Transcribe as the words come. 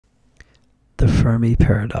The Fermi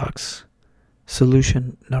Paradox.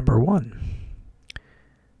 Solution number 1.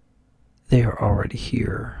 They are already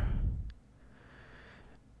here.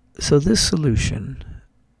 So this solution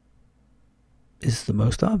is the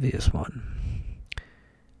most obvious one.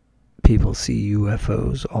 People see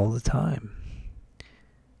UFOs all the time.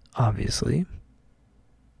 Obviously,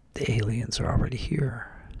 the aliens are already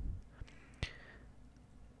here.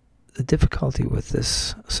 The difficulty with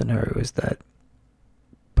this scenario is that,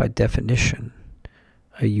 by definition,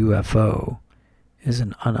 a UFO is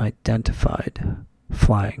an unidentified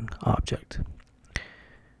flying object.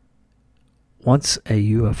 Once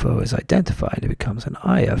a UFO is identified, it becomes an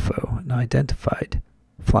IFO, an identified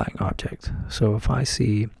flying object. So if I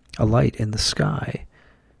see a light in the sky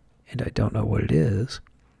and I don't know what it is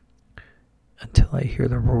until I hear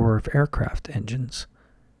the roar of aircraft engines,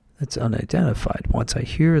 it's unidentified. Once I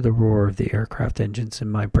hear the roar of the aircraft engines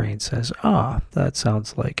and my brain says, that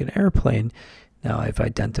sounds like an airplane, now I've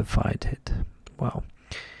identified it. Well,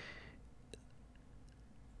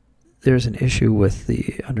 there's an issue with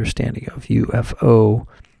the understanding of UFO.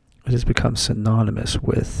 It has become synonymous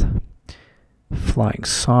with flying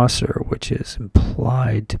saucer, which is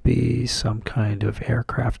implied to be some kind of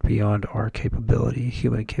aircraft beyond our capability,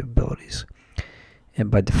 human capabilities. And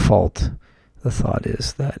by default, the thought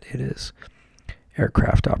is that it is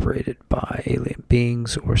aircraft operated by alien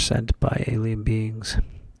beings or sent by alien beings.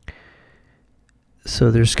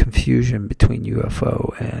 So there's confusion between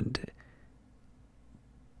UFO and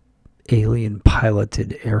alien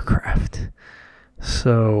piloted aircraft.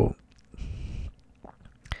 So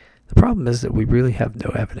the problem is that we really have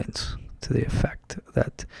no evidence to the effect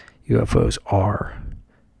that UFOs are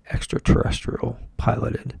extraterrestrial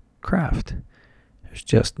piloted craft. There's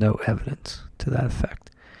just no evidence to that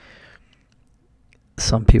effect.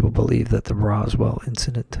 Some people believe that the Roswell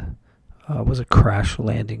incident was a crash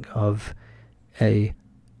landing of a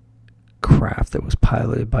craft that was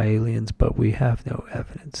piloted by aliens, but we have no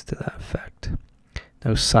evidence to that effect.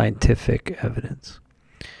 No scientific evidence.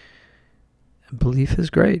 And belief is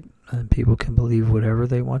great, and people can believe whatever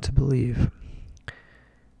they want to believe.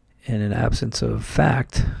 And in absence of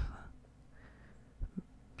fact,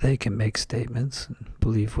 they can make statements and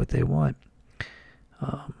believe what they want.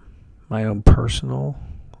 My own personal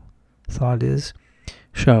thought is,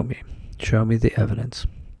 show me the evidence.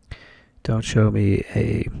 Don't show me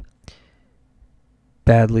a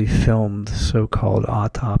badly filmed so-called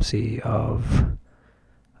autopsy of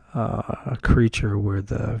a creature where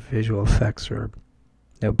the visual effects are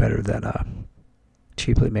no better than a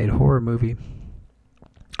cheaply made horror movie,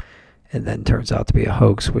 and then turns out to be a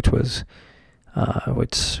hoax, which the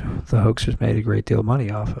hoaxers made a great deal of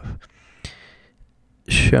money off of.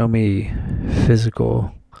 Show me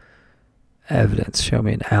physical evidence. Show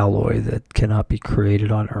me an alloy that cannot be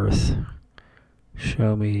created on Earth.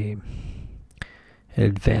 Show me an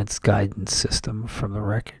advanced guidance system from the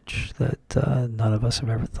wreckage that none of us have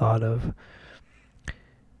ever thought of.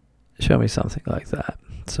 Show me something like that.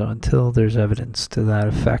 So until there's evidence to that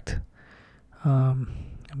effect, I'm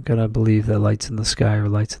going to believe that lights in the sky are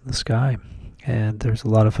lights in the sky. And there's a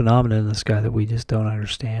lot of phenomena in the sky that we just don't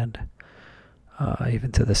understand,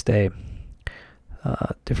 even to this day.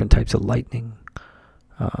 Different types of lightning,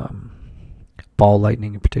 ball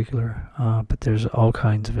lightning in particular, but there's all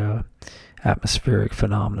kinds of atmospheric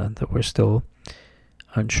phenomena that we're still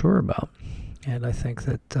unsure about. And I think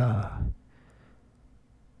that,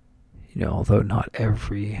 although not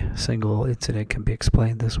every single incident can be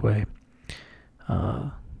explained this way,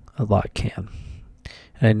 a lot can.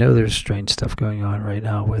 And I know there's strange stuff going on right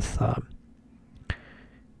now with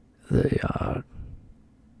the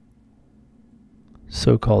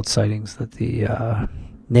so-called sightings that the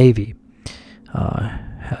Navy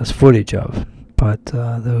has footage of, but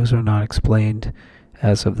those are not explained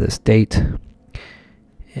as of this date.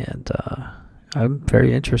 And I'm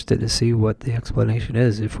very interested to see what the explanation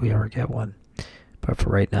is if we ever get one. But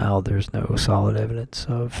for right now, there's no solid evidence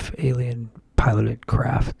of alien piloted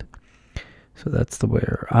craft. So that's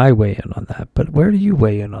where I weigh in on that. But where do you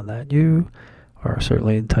weigh in on that? You are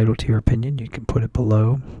certainly entitled to your opinion. You can put it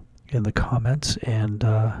below in the comments. And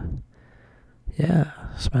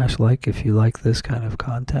smash like if you like this kind of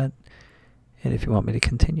content. And if you want me to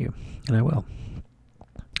continue. And I will.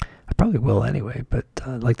 I probably will anyway. But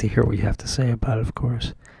I'd like to hear what you have to say about it, of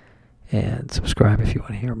course. And subscribe if you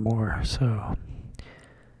want to hear more. So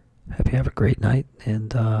hope you have a great night.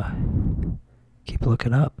 And keep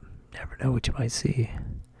looking up. Never know what you might see.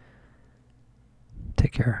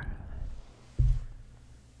 Take care.